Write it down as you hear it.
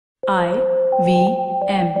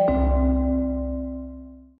IVM.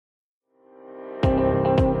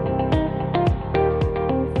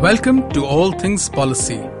 Welcome to All Things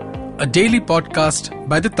Policy, a daily podcast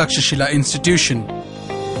by the Takshashila Institution.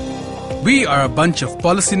 We are a bunch of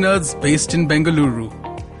policy nerds based in Bengaluru,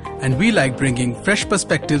 and we like bringing fresh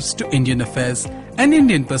perspectives to Indian affairs and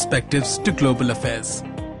Indian perspectives to global affairs.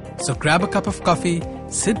 So grab a cup of coffee,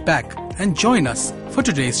 sit back, and join us for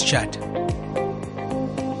today's chat.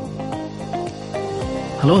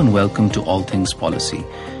 Hello and welcome to All Things Policy.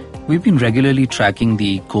 We've been regularly tracking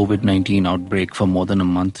the COVID-19 outbreak for more than a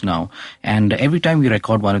month now, and every time we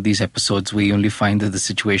record one of these episodes, we only find that the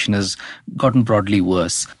situation has gotten broadly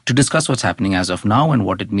worse. To discuss what's happening as of now and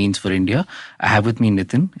what it means for India, I have with me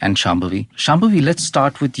Nitin and Shambhavi. Shambhavi, let's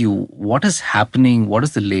start with you. What is happening? What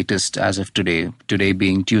is the latest as of today? Today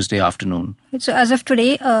being Tuesday afternoon. So as of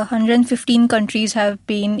today, 115 countries have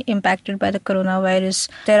been impacted by the coronavirus.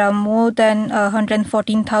 There are more than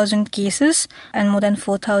 114,000 cases and more than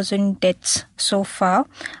 4,000 deaths so far.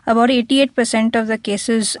 About 88% of the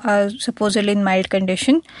cases are supposedly in mild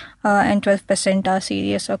condition and 12% are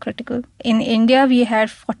serious or critical. In India, we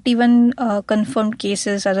had 41 confirmed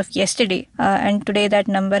cases as of yesterday, and today that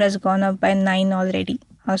number has gone up by 9 already.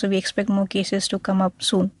 So we expect more cases to come up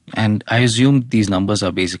soon. And I assume these numbers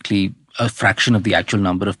are basically a fraction of the actual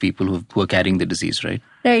number of people who are carrying the disease, right?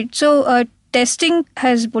 Right. So testing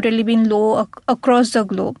has reportedly been low across the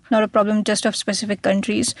globe, not a problem just of specific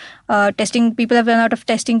countries. People have run out of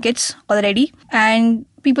testing kits already, and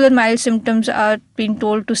people with mild symptoms are being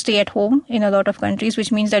told to stay at home in a lot of countries,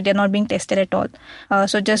 which means that they're not being tested at all.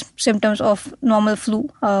 So just symptoms of normal flu,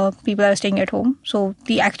 people are staying at home. So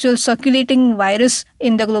the actual circulating virus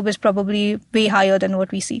in the globe is probably way higher than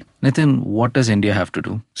what we see. Nitin, what does India have to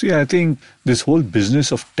do? See, I think this whole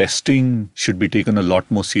business of testing should be taken a lot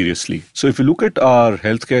more seriously. So if you look at our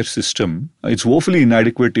healthcare system, it's woefully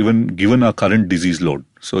inadequate even given our current disease load.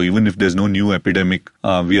 So even if there's no new epidemic,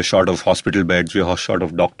 we are short of hospital beds, we are short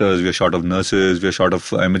of doctors, we are short of nurses, we are short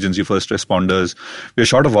of emergency first responders, we are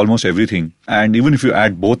short of almost everything. And even if you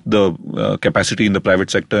add both the capacity in the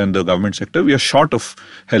private sector and the government sector, we are short of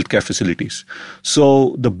healthcare facilities.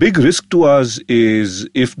 So the big risk to us is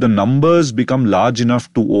if the numbers become large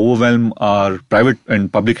enough to overwhelm our private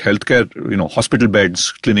and public healthcare, hospital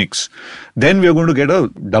beds, clinics, then we are going to get a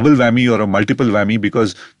double whammy or a multiple whammy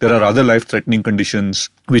because there are other life-threatening conditions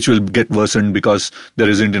which will get worsened because there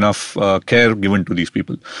isn't enough care given to these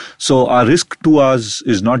people. So our risk to us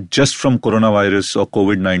is not just from coronavirus or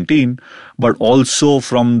COVID-19, but also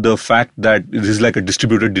from the fact that it is like a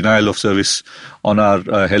distributed denial of service on our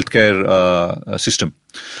healthcare system.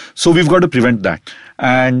 So we've got to prevent that.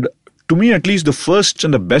 And to me, at least, the first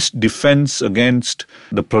and the best defense against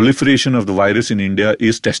the proliferation of the virus in India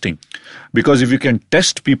is testing. Because if you can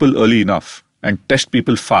test people early enough and test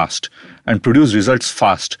people fast and produce results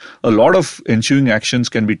fast, a lot of ensuing actions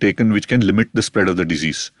can be taken which can limit the spread of the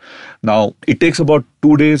disease. Now, it takes about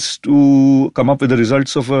 2 days to come up with the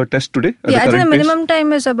results of a test today. Yeah, I think the minimum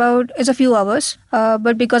time is a few hours.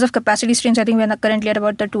 But because of capacity strains, I think we're currently at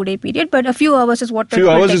about the 2-day period. But a few hours is what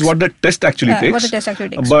the test actually takes. What the test actually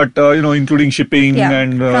takes. But, including shipping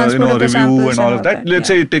and, review and all of that, let's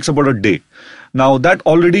say it takes about a day. Now, that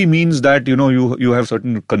already means that, you have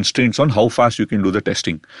certain constraints on how fast you can do the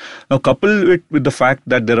testing. Now, couple it with the fact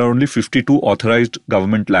that there are only 52 authorized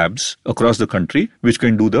government labs across the country which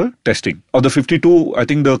can do the testing. Of the 52, I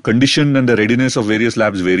think the condition and the readiness of various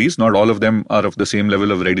labs varies. Not all of them are of the same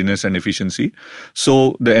level of readiness and efficiency.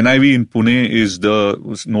 So, the NIV in Pune is the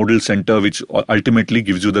nodal center which ultimately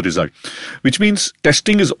gives you the result, which means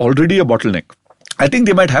testing is already a bottleneck. I think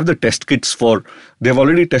they might have the test kits they've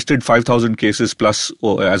already tested 5,000 cases plus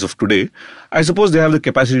as of today. I suppose they have the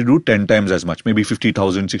capacity to do 10 times as much, maybe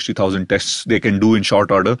 50,000, 60,000 tests they can do in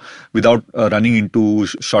short order without running into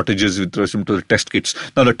shortages with respect to the test kits.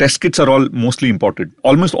 Now, the test kits are all mostly imported,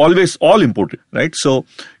 almost always all imported, right? So,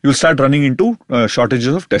 you'll start running into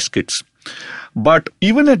shortages of test kits. But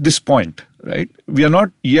even at this point, right, we are not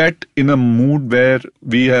yet in a mood where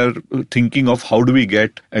we are thinking of how do we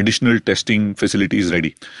get additional testing facilities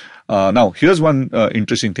ready. Now, here's one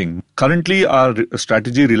interesting thing. Currently, our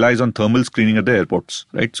strategy relies on thermal screening at the airports,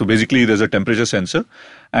 right? So basically, there's a temperature sensor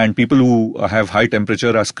and people who have high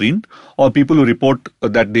temperature are screened, or people who report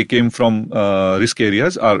that they came from risk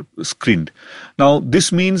areas are screened. Now,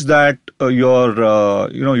 this means that you're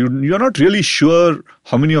not really sure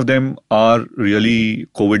how many of them are really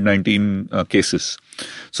COVID-19 cases.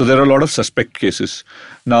 So there are a lot of suspect cases.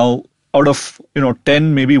 Now, out of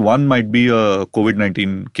 10, maybe one might be a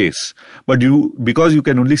COVID-19 case. But because you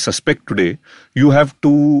can only suspect today, you have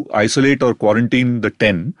to isolate or quarantine the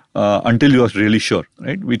 10 until you are really sure,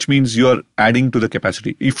 right? Which means you are adding to the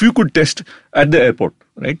capacity. If you could test at the airport,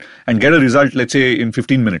 right, and get a result, let's say in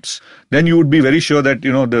 15 minutes, then you would be very sure that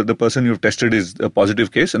the person you've tested is a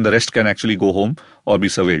positive case, and the rest can actually go home or be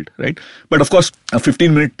surveilled, right? But of course, a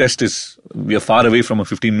 15-minute test we are far away from a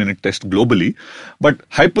 15-minute test globally. But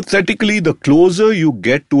hypothetically, the closer you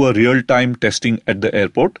get to a real-time testing at the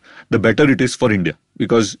airport, the better it is for India,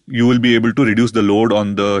 because you will be able to reduce the load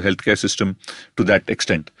on the healthcare system to that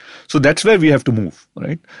extent. So that's where we have to move,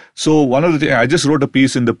 right? So one of the things, I just wrote a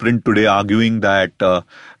piece in the print today arguing that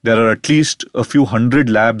there are at least a few hundred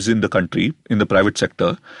labs in the country, in the private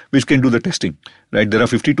sector, which can do the testing, right? There are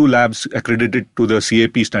 52 labs accredited to the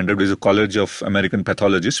CAP standard, which is a College of American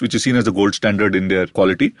Pathologists, which is seen as the gold standard in their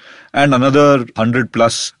quality, and another 100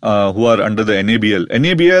 plus who are under the NABL.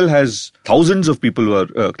 NABL has thousands of people who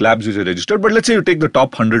are labs which are registered, but let's say you take the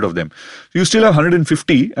top 100 of them. You still have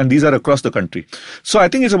 150, and these are across the country. So I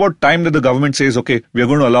think it's about time that the government says, okay, we are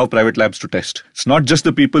going to allow private labs to test. It's not just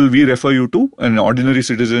the people we refer you to. An ordinary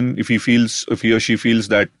citizen, if he or she feels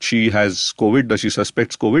that she has COVID or she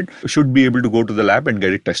suspects COVID, should be able to go to the lab and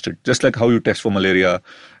get it tested, just like how you test for malaria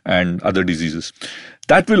and other diseases.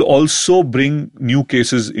 That will also bring new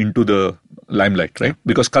cases into the limelight, right?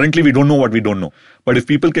 Because currently we don't know what we don't know. But if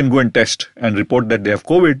people can go and test and report that they have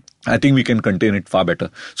COVID, I think we can contain it far better.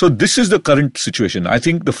 So this is the current situation. I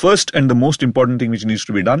think the first and the most important thing which needs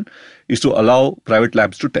to be done is to allow private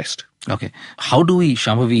labs to test. Okay. How do we,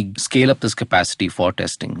 Shambhavi, scale up this capacity for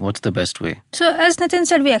testing? What's the best way? So as Nitin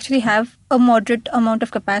said, we actually have a moderate amount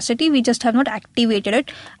of capacity. We just have not activated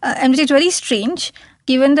it. And which is very strange,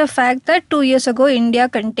 given the fact that 2 years ago, India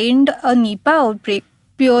contained a Nipah outbreak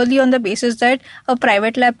purely on the basis that a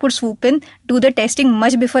private lab could swoop in, do the testing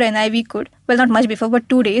much before NIV could. Well, not much before, but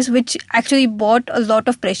 2 days, which actually bought a lot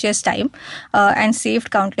of precious time and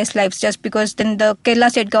saved countless lives, just because then the Kerala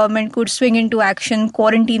state government could swing into action,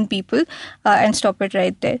 quarantine people and stop it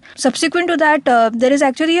right there. Subsequent to that, there is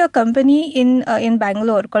actually a company in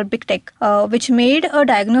Bangalore called Big Tech, which made a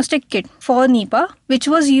diagnostic kit for Nipah, which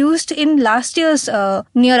was used in last year's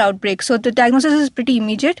near outbreak. So the diagnosis is pretty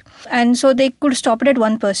immediate, and so they could stop it at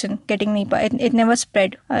one person getting Nipah. It never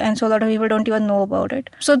spread, and so a lot of people don't even know about it.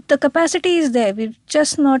 So the capacity is there. We've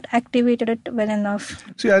just not activated it well enough.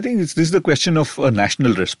 See, I think this is the question of a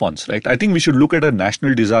national response, right? I think we should look at a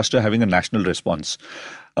national disaster having a national response.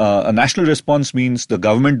 A national response means the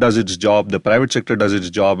government does its job, the private sector does its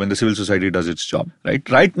job, and the civil society does its job, right?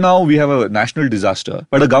 Right now, we have a national disaster,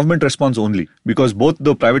 but a government response only, because both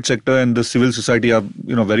the private sector and the civil society are,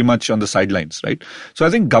 very much on the sidelines, right? So I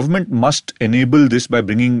think government must enable this by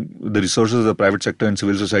bringing the resources of the private sector and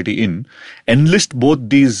civil society in, enlist both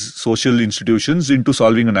these social institutions into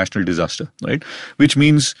solving a national disaster, right? Which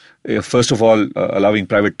means, first of all, allowing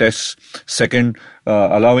private tests. Second,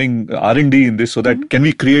 allowing R&D in this, so that can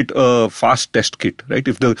we create a fast test kit, right?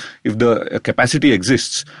 If the capacity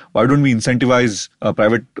exists, why don't we incentivize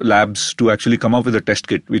private labs to actually come up with a test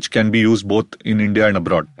kit which can be used both in India and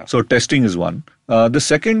abroad? So testing is one. The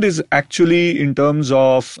second is actually in terms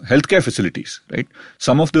of healthcare facilities, right?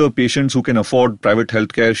 Some of the patients who can afford private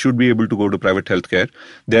healthcare should be able to go to private healthcare,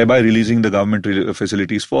 thereby releasing the government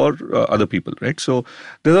facilities for other people, right? So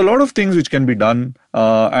there's a lot of things which can be done.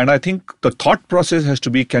 And I think the thought process has to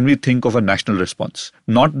be, can we think of a national response?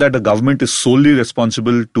 Not that the government is solely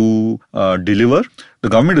responsible to deliver. The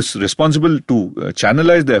government is responsible to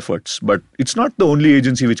channelize the efforts, but it's not the only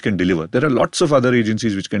agency which can deliver. There are lots of other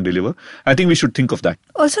agencies which can deliver. I think we should think of that.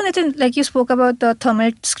 Also, Nitin, like you spoke about the thermal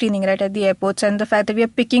screening, right, at the airports, and the fact that we are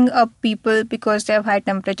picking up people because they have high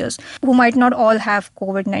temperatures who might not all have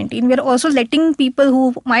COVID-19. We are also letting people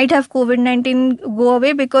who might have COVID-19 go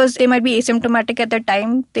away because they might be asymptomatic at the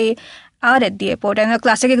time they are at the airport. And a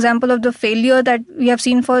classic example of the failure that we have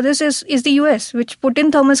seen for this is the US, which put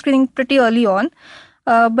in thermal screening pretty early on.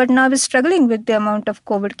 But now is struggling with the amount of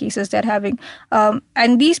COVID cases they're having.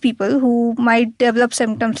 And these people who might develop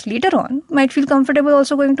symptoms later on might feel comfortable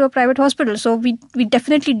also going to a private hospital. So we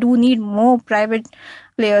definitely do need more private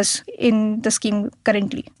players in the scheme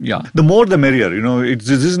currently. Yeah, the more the merrier. This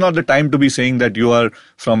is not the time to be saying that you are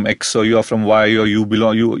from X or you are from Y or you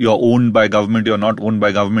belong, you are owned by government, you are not owned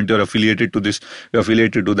by government, you are affiliated to this, you are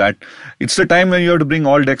affiliated to that. It's the time when you have to bring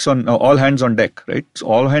all hands on deck, right? So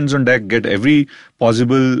all hands on deck, get every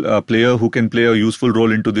possible player who can play a useful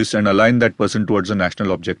role into this and align that person towards a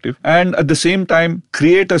national objective. And at the same time,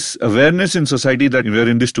 create awareness in society that we are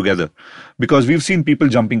in this together. Because we've seen people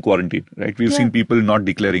jumping quarantine, right? We've seen people not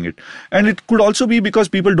declaring it. And it could also be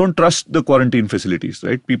because people don't trust the quarantine facilities,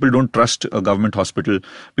 right? People don't trust a government hospital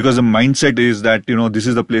because the mindset is that, this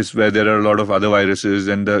is the place where there are a lot of other viruses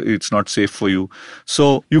and it's not safe for you.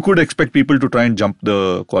 So you could expect people to try and jump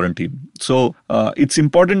the quarantine. So it's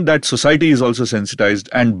important that society is also sensitized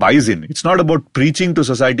and buys in. It's not about preaching to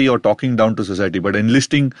society or talking down to society, but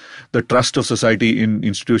enlisting the trust of society in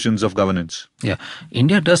institutions of governance. Yeah.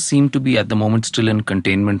 India does seem to be at the moment still in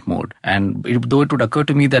containment mode. And though it would occur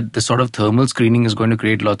to me that the sort of thermal screening is going to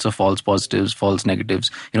create lots of false positives, false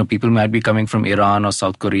negatives. People might be coming from Iran or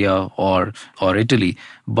South Korea or Italy,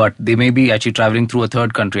 but they may be actually traveling through a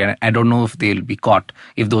third country. And I don't know if they'll be caught,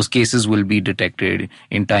 if those cases will be detected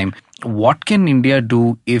in time. What can India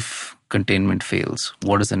do if containment fails?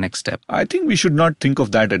 What is the next step? I think we should not think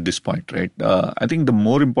of that at this point, right? I think the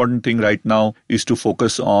more important thing right now is to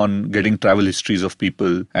focus on getting travel histories of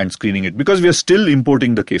people and screening it, because we are still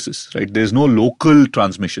importing the cases, right? There's no local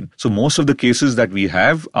transmission. So most of the cases that we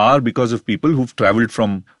have are because of people who've traveled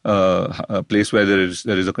from a place where there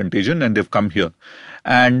is a contagion and they've come here.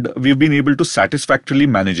 And we've been able to satisfactorily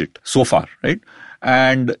manage it so far, right?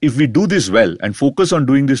 And if we do this well and focus on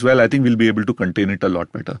doing this well, I think we'll be able to contain it a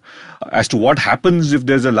lot better. As to what happens if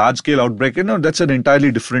there's a large-scale outbreak, that's an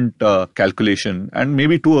entirely different calculation, and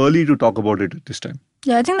maybe too early to talk about it at this time.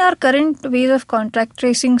 Yeah, I think our current ways of contact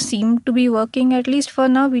tracing seem to be working, at least for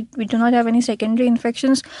now. We do not have any secondary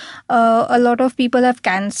infections. A lot of people have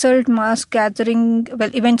cancelled mass gathering,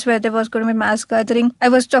 events where there was going to be mass gathering. I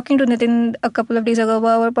was talking to Nitin a couple of days ago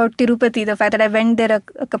about Tirupati, the fact that I went there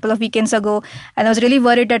a couple of weekends ago, and I was really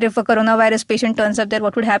worried that if a coronavirus patient turns up there,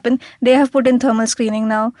 what would happen? They have put in thermal screening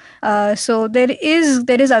now. So there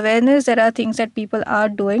is awareness, there are things that people are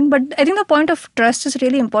doing, but I think the point of trust is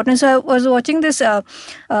really important. So I was watching this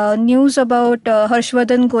news about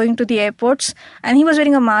Harshvardhan going to the airports, and he was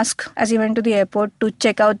wearing a mask as he went to the airport to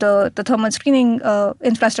check out the thermal screening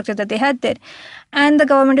infrastructure that they had there. And the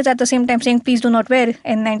government is at the same time saying, please do not wear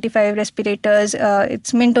N95 respirators.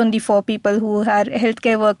 It's meant only for people who are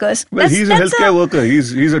healthcare workers. Well, he's a healthcare worker.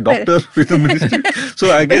 He's a doctor with a ministry. So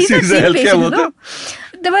I guess he's a healthcare worker.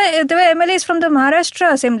 There were MLAs from the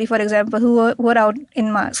Maharashtra Assembly, for example, who were out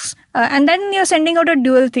in masks. And then you're sending out a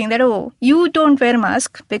dual thing that, you don't wear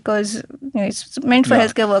mask because it's meant for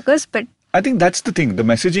healthcare workers, but I think that's the thing. The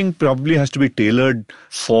messaging probably has to be tailored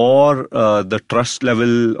for the trust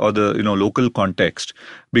level or the local context,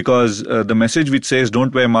 because the message which says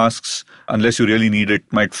don't wear masks unless you really need it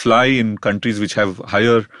might fly in countries which have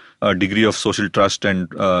higher degree of social trust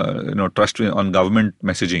and trust on government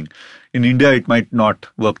messaging. In India, it might not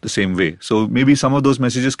work the same way. So maybe some of those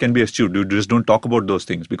messages can be eschewed. You just don't talk about those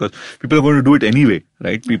things because people are going to do it anyway,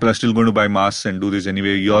 right? People are still going to buy masks and do this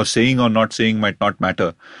anyway. Your saying or not saying might not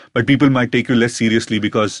matter, but people might take you less seriously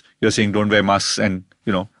because you're saying don't wear masks and,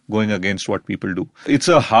 going against what people do. It's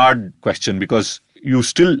a hard question because you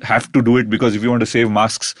still have to do it, because if you want to save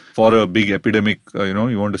masks for a big epidemic,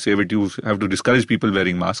 you want to save it, you have to discourage people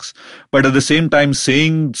wearing masks. But at the same time,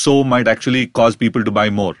 saying so might actually cause people to buy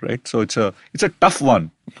more, right? So it's a tough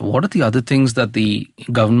one. What are the other things that the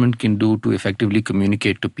government can do to effectively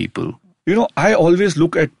communicate to people? I always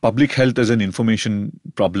look at public health as an information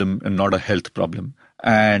problem and not a health problem.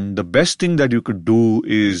 And the best thing that you could do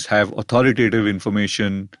is have authoritative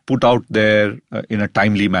information put out there in a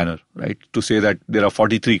timely manner, right? To say that there are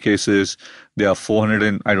 43 cases, there are 400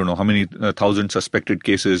 and I don't know how many thousand suspected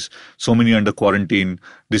cases, so many under quarantine.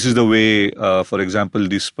 This is the way, for example,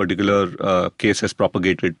 this particular case has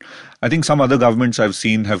propagated. I think some other governments I've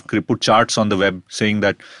seen have put charts on the web saying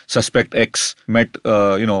that suspect X met,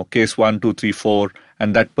 case 1, 2, 3, 4,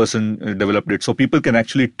 and that person developed it. So people can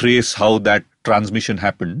actually trace how that transmission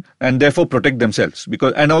happened and therefore protect themselves,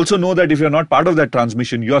 and also know that if you're not part of that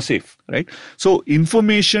transmission, you're safe, right? So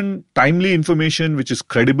information, timely information, which is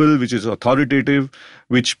credible, which is authoritative,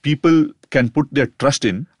 which people can put their trust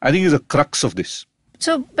in, I think is a crux of this.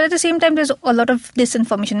 So, but at the same time, there's a lot of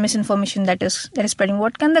disinformation, misinformation that is spreading.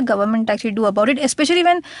 What can the government actually do about it? Especially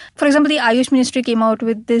when, for example, the Ayush Ministry came out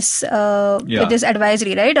with this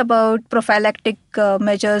advisory, right, about prophylactic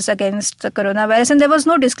measures against the coronavirus, and there was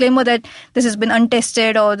no disclaimer that this has been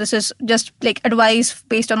untested or this is just like advice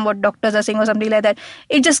based on what doctors are saying or something like that.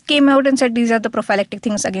 It just came out and said these are the prophylactic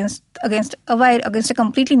things against a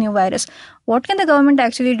completely new virus. What can the government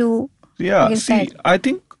actually do? Against that? I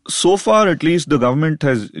think so far, at least, the government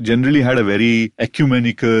has generally had a very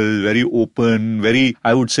ecumenical, very open, very,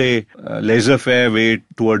 I would say, laissez-faire way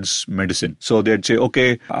towards medicine. So they'd say,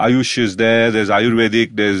 okay, Ayush is there's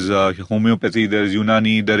Ayurvedic, there's homeopathy, there's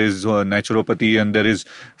Unani, there is naturopathy, and there is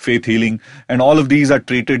faith healing. And all of these are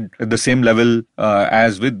treated at the same level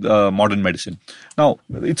as with modern medicine. Now,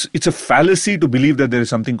 it's a fallacy to believe that there is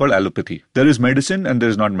something called allopathy. There is medicine and there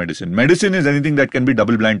is not medicine. Medicine is anything that can be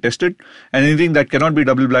double-blind tested, and anything that cannot be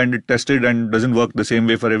double-blind tested and doesn't work the same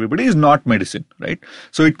way for everybody is not medicine, right?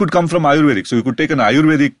 So it could come from Ayurvedic. So you could take an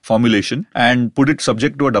Ayurvedic formulation and put it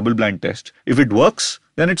subject to a double-blind test. If it works,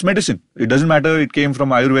 then it's medicine. It doesn't matter it came from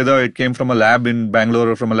Ayurveda, it came from a lab in Bangalore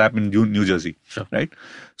or from a lab in New Jersey, sure. Right?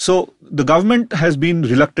 So the government has been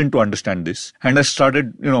reluctant to understand this and has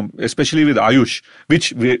started, especially with Ayush,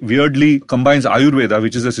 which weirdly combines Ayurveda,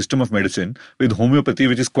 which is a system of medicine, with homeopathy,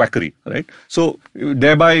 which is quackery, right? So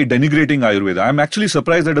thereby denigrating Ayurveda. I'm actually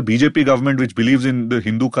surprised that a BJP government, which believes in the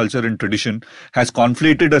Hindu culture and tradition, has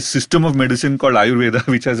conflated a system of medicine called Ayurveda,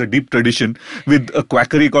 which has a deep tradition, with a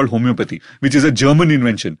quackery called homeopathy, which is a German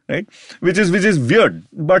invention, right? Which is weird.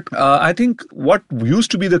 But I think what used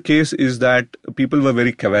to be the case is that people were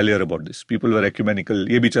very cavalier about this. People were ecumenical.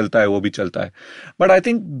 Ye bhi chalta hai, wo bhi chalta hai. But I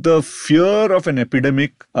think the fear of an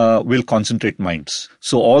epidemic will concentrate minds.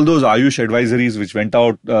 So all those Ayush advisories which went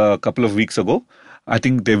out a couple of weeks ago, I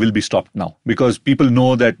think they will be stopped now, because people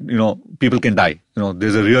know that, people can die.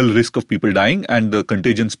 There's a real risk of people dying and the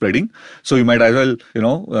contagion spreading. So you might as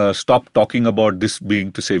well, stop talking about this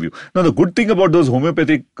being to save you. Now, the good thing about those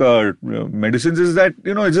homeopathic medicines is that,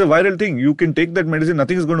 it's a viral thing. You can take that medicine,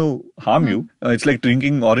 nothing is going to harm you. It's like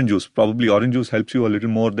drinking orange juice. Probably orange juice helps you a little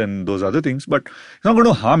more than those other things, but it's not going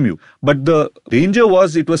to harm you. But the danger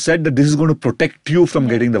was, it was said that this is going to protect you from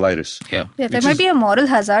getting the virus. Yeah, there might be a moral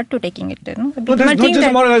hazard to taking it. No, there's not just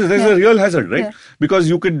a moral hazard, there's a real hazard, right? Yeah. Because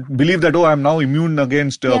you can believe that, I'm now immune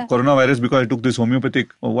against coronavirus because I took this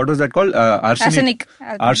homeopathic, what was that called?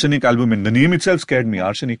 Arsenic albumin. The name itself scared me,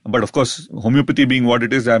 arsenic. But of course, homeopathy being what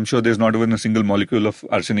it is, I'm sure there's not even a single molecule of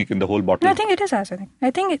arsenic in the whole bottle. No, I think it is arsenic.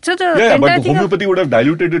 I think it's... but the homeopathy would have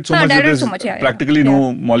diluted it so much that there's practically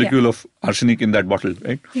no molecule of arsenic in that bottle,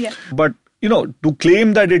 right? Yeah. But to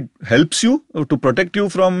claim that it helps you to protect you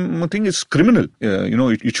from a thing is criminal.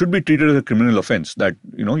 It should be treated as a criminal offense that,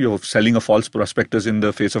 you're selling a false prospectus in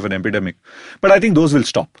the face of an epidemic. But I think those will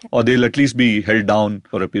stop, or they'll at least be held down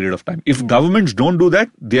for a period of time. If governments don't do that,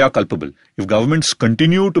 they are culpable. If governments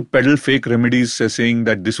continue to peddle fake remedies saying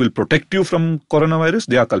that this will protect you from coronavirus,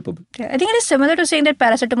 they are culpable. Yeah, I think it is similar to saying that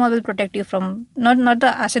paracetamol will protect you from, not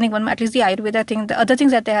the arsenic one, at least the Ayurveda thing, the other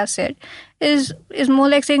things that they have said is more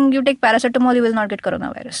like saying you take paracetamol, you will not get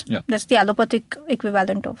coronavirus. Yeah. That's the allopathic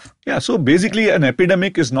equivalent of. Yeah, so basically an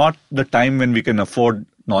epidemic is not the time when we can afford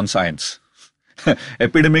non-science.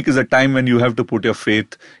 Epidemic is a time when you have to put your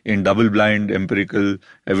faith in double-blind empirical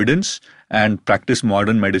evidence and practice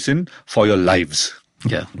modern medicine for your lives.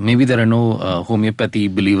 Yeah, maybe there are no homeopathy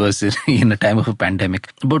believers in a time of a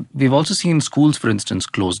pandemic. But we've also seen schools, for instance,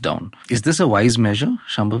 closed down. Is this a wise measure,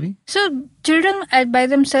 Shambhavi? So children by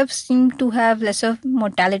themselves seem to have lesser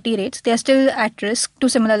mortality rates. They are still at risk to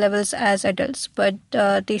similar levels as adults, but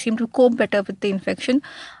they seem to cope better with the infection.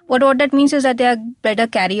 What that means is that they are better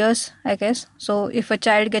carriers, I guess. So if a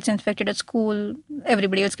child gets infected at school,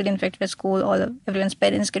 everybody else gets infected at school, everyone's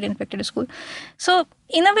parents get infected at school. So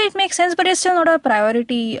in a way it makes sense, but it's still not a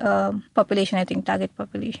priority population, I think, target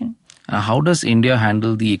population. How does India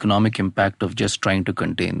handle the economic impact of just trying to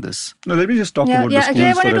contain this? No, let me just talk about the schools.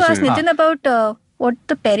 I wanted to ask Nitin about what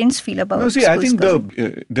the parents feel about schools. I think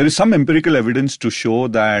there is some empirical evidence to show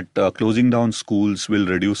that closing down schools will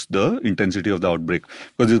reduce the intensity of the outbreak.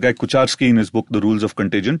 Because this guy Kucharski, in his book, The Rules of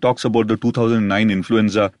Contagion, talks about the 2009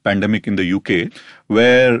 influenza pandemic in the UK,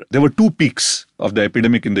 where there were two peaks of the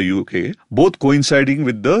epidemic in the UK, both coinciding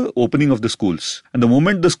with the opening of the schools. And the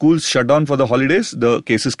moment the schools shut down for the holidays, the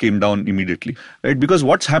cases came down immediately, right? Because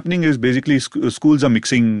what's happening is basically schools are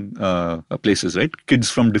mixing places, right? Kids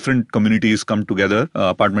from different communities come together,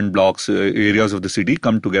 apartment blocks, areas of the city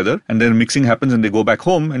come together, and then mixing happens and they go back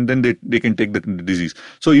home, and then they can take the disease.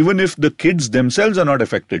 So even if the kids themselves are not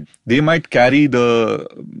affected, they might carry the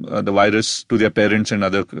virus to their parents and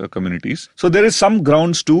other communities. So there is some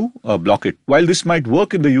grounds to block it. While this might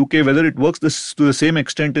work in the UK, whether it works to the same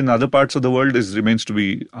extent in other parts of the world remains to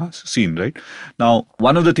be seen, right? Now,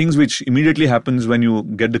 one of the things which immediately happens when you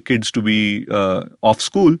get the kids to be off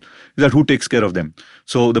school is that who takes care of them?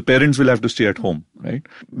 So the parents will have to stay at home, right?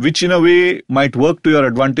 Which in a way might work to your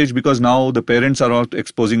advantage, because now the parents are not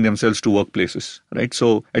exposing themselves to workplaces, right?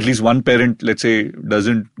 So at least one parent, let's say,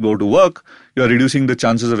 doesn't go to work, you are reducing the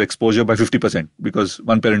chances of exposure by 50% because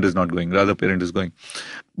one parent is not going, the other parent is going.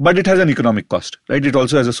 But it has an economic cost, right? It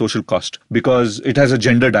also has a social cost because it has a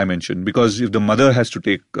gender dimension. Because if the mother has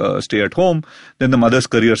to stay at home, then the mother's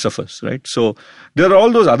career suffers, right? So there are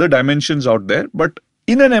all those other dimensions out there. But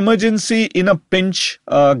in an emergency, in a pinch,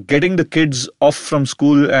 getting the kids off from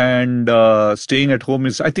school and staying at home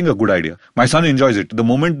is, I think, a good idea. My son enjoys it. The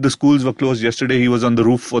moment the schools were closed yesterday, he was on the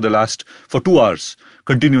roof for 2 hours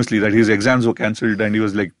continuously, that his exams were cancelled and he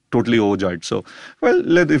was like totally overjoyed. So,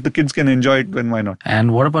 well, if the kids can enjoy it, then why not?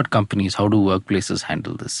 And what about companies? How do workplaces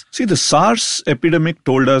handle this? See, the SARS epidemic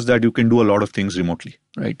told us that you can do a lot of things remotely,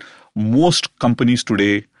 right? Most companies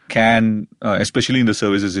today can, especially in the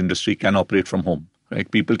services industry, can operate from home. Right?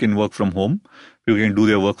 People can work from home. People can do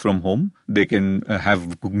their work from home. They can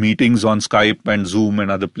have meetings on Skype and Zoom and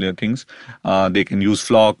other things. They can use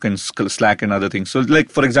Flock and Slack and other things. So, like,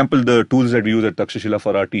 for example, the tools that we use at Takshashila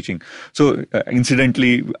for our teaching. So,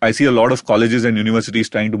 incidentally, I see a lot of colleges and universities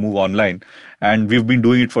trying to move online. And we've been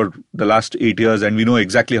doing it for the last 8 years. And we know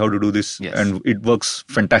exactly how to do this. Yes. And it works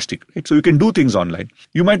fantastic. Right? So, you can do things online.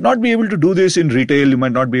 You might not be able to do this in retail. You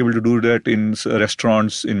might not be able to do that in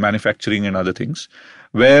restaurants, in manufacturing and other things,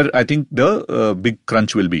 where I think the big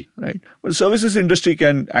crunch will be, right? But services industry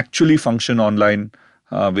can actually function online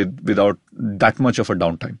without that much of a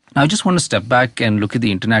downtime. Now, I just want to step back and look at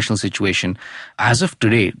the international situation. As of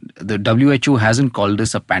today, the WHO hasn't called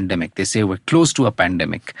this a pandemic. They say we're close to a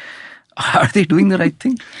pandemic. Are they doing the right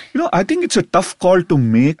thing? I think it's a tough call to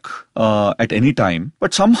make at any time.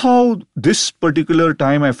 But somehow this particular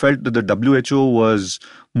time, I felt that the WHO was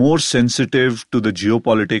more sensitive to the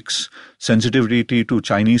geopolitics, sensitivity to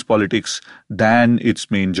Chinese politics than its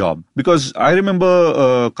main job. Because I remember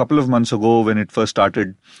a couple of months ago when it first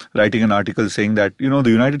started, writing an article saying that, the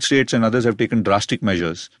United States and others have taken drastic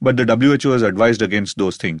measures, but the WHO has advised against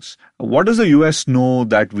those things. What does the US know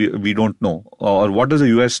that we don't know? Or what does the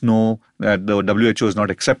US know that the WHO is not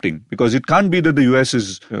accepting? Because it can't be that the US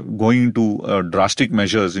is going to drastic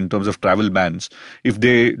measures in terms of travel bans if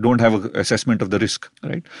they don't have an assessment of the risk,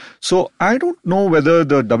 right? So I don't know whether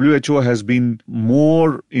the WHO has been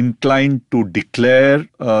more inclined to declare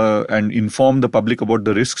and inform the public about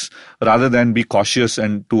the risks rather than be cautious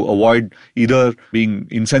and to avoid either being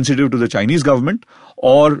insensitive to the Chinese government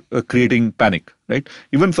or creating panic, right?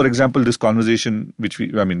 Even, for example, this conversation,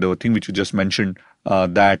 the thing which you just mentioned,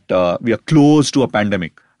 that we are close to a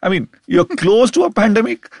pandemic. You're close to a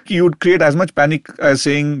pandemic, you would create as much panic as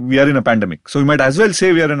saying we are in a pandemic. So you might as well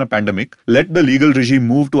say we are in a pandemic, let the legal regime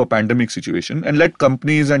move to a pandemic situation and let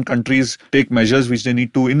companies and countries take measures which they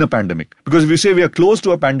need to in a pandemic. Because if you say we are close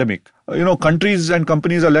to a pandemic, countries and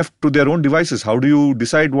companies are left to their own devices. How do you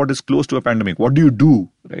decide what is close to a pandemic? What do you do,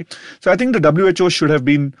 right? So I think the WHO should have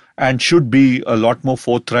been and should be a lot more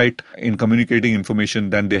forthright in communicating information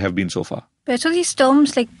than they have been so far. So these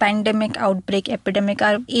terms like pandemic, outbreak, epidemic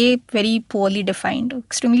are very poorly defined,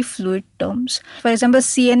 extremely fluid terms. For example,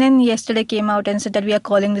 CNN yesterday came out and said that we are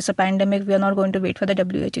calling this a pandemic. We are not going to wait for the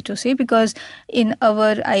WHO to say, because in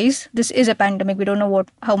our eyes, this is a pandemic. We don't know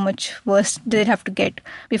how much worse did it have to get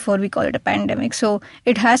before we call it a pandemic. So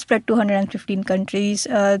it has spread to 115 countries.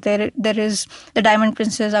 There is the Diamond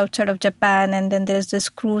Princess outside of Japan, and then there's this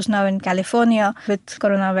cruise now in California with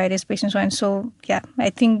coronavirus patients. And so, yeah, I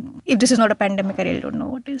think if this is not a pandemic, I really don't know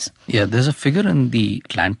what is. Yeah, there's a figure in the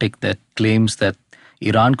Atlantic that claims that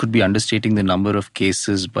Iran could be understating the number of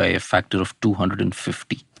cases by a factor of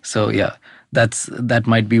 250. So yeah, that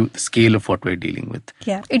might be the scale of what we're dealing with.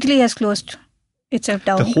 Yeah, Italy has closed itself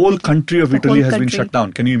down. The whole country of Italy has been shut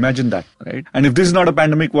down. Can you imagine that, right? And if this is not a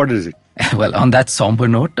pandemic, what is it? Well, on that somber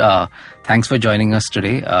note, thanks for joining us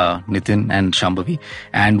today, Nitin and Shambhavi.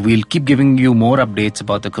 And we'll keep giving you more updates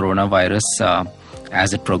about the coronavirus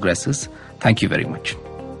as it progresses. Thank you very much.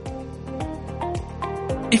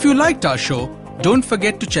 If you liked our show, don't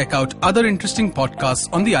forget to check out other interesting podcasts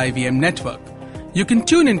on the IVM network. You can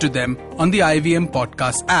tune into them on the IVM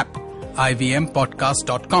Podcast app,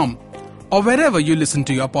 ivmpodcast.com, or wherever you listen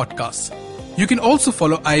to your podcasts. You can also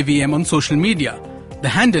follow IVM on social media. The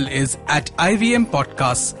handle is @IVM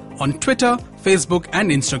Podcasts on Twitter, Facebook, and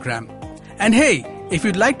Instagram. And hey, if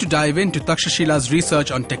you'd like to dive into Takshashila's research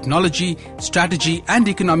on technology, strategy, and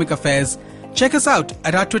economic affairs, check us out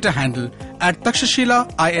at our Twitter handle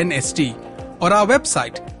 @TakshashilaINST or our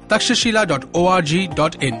website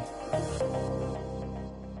takshashila.org.in.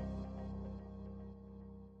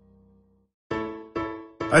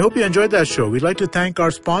 I hope you enjoyed that show. We'd like to thank our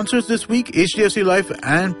sponsors this week, HDFC Life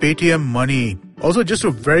and Paytm Money. Also, just a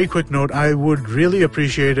very quick note, I would really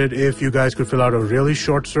appreciate it if you guys could fill out a really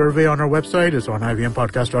short survey on our website. It's on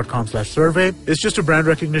ivmpodcast.com/survey. It's just a brand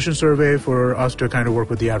recognition survey for us to kind of work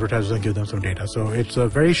with the advertisers and give them some data. So it's a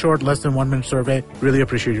very short, less than 1 minute survey. Really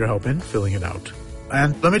appreciate your help in filling it out.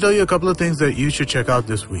 And let me tell you a couple of things that you should check out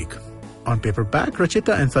this week. On Paperback,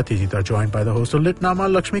 Rachita and Satyajit are joined by the host of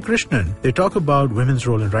Litnama, Lakshmi Krishnan. They talk about women's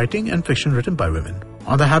role in writing and fiction written by women.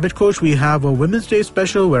 On The Habit Coach, we have a Women's Day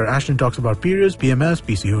special where Ashton talks about periods, PMS,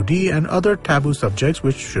 PCOD, and other taboo subjects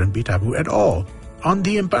which shouldn't be taboo at all. On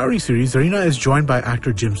the Empowering series, Zarina is joined by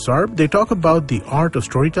actor Jim Sarb. They talk about the art of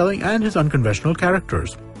storytelling and his unconventional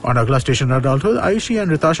characters. On Agla Station Adulthood, Ayushi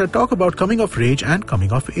and Ritasha talk about coming of age and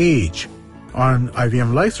coming of age. On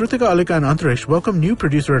IVM Life, Ritika, Alika and Antarish welcome new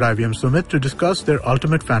producer at IVM, Sumit, to discuss their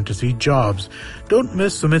ultimate fantasy jobs. Don't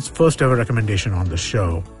miss Sumit's first ever recommendation on the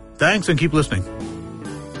show. Thanks and keep listening.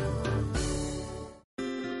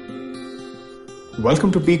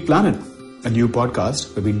 Welcome to Peak Planet, a new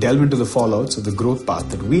podcast where we delve into the fallouts of the growth path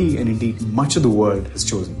that we, and indeed much of the world, has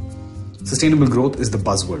chosen. Sustainable growth is the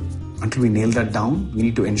buzzword. Until we nail that down, we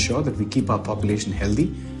need to ensure that we keep our population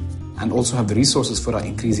healthy and also have the resources for our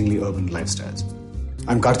increasingly urban lifestyles.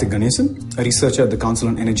 I'm Karthik Ganesan, a researcher at the Council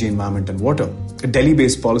on Energy, Environment and Water, a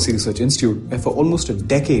Delhi-based policy research institute where for almost a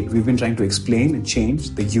decade we've been trying to explain and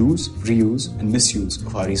change the use, reuse and misuse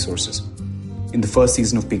of our resources. In the first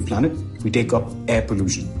season of Peak Planet, we take up air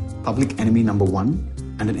pollution, public enemy number one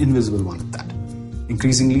and an invisible one at that.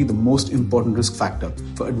 Increasingly, the most important risk factor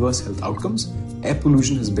for adverse health outcomes, air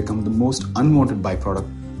pollution has become the most unwanted byproduct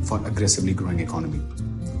for an aggressively growing economy.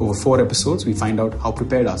 Over 4 episodes, we find out how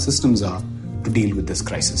prepared our systems are to deal with this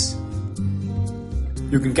crisis.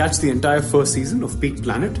 You can catch the entire first season of Peak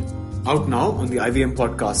Planet out now on the IVM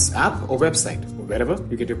Podcasts app or website, or wherever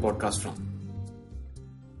you get your podcast from.